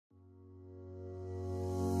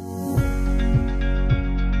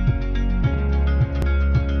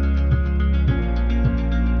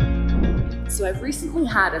So I've recently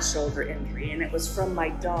had a shoulder injury, and it was from my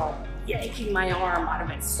dog yanking my arm out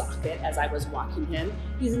of its socket as I was walking him.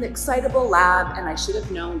 He's an excitable lab, and I should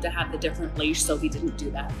have known to have the different leash, so he didn't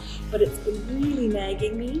do that. But it's been really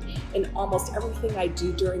nagging me in almost everything I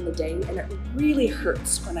do during the day, and it really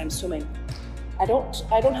hurts when I'm swimming. I don't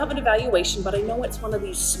have an evaluation, but I know it's one of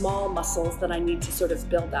these small muscles that I need to sort of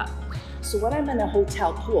build up. So when I'm in a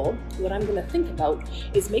hotel pool, what I'm gonna think about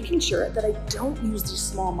is making sure that I don't use these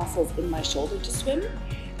small muscles in my shoulder to swim.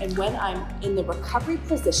 And when I'm in the recovery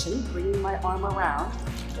position, bringing my arm around,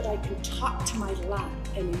 that I can talk to my lat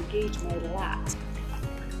and engage my lat.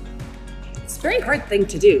 It's a very hard thing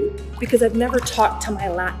to do because I've never talked to my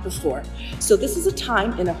lat before. So this is a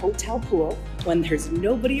time in a hotel pool when there's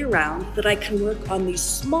nobody around that I can work on these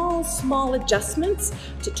small adjustments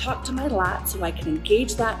to talk to my lat so I can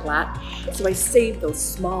engage that lat so I save those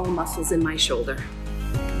small muscles in my shoulder.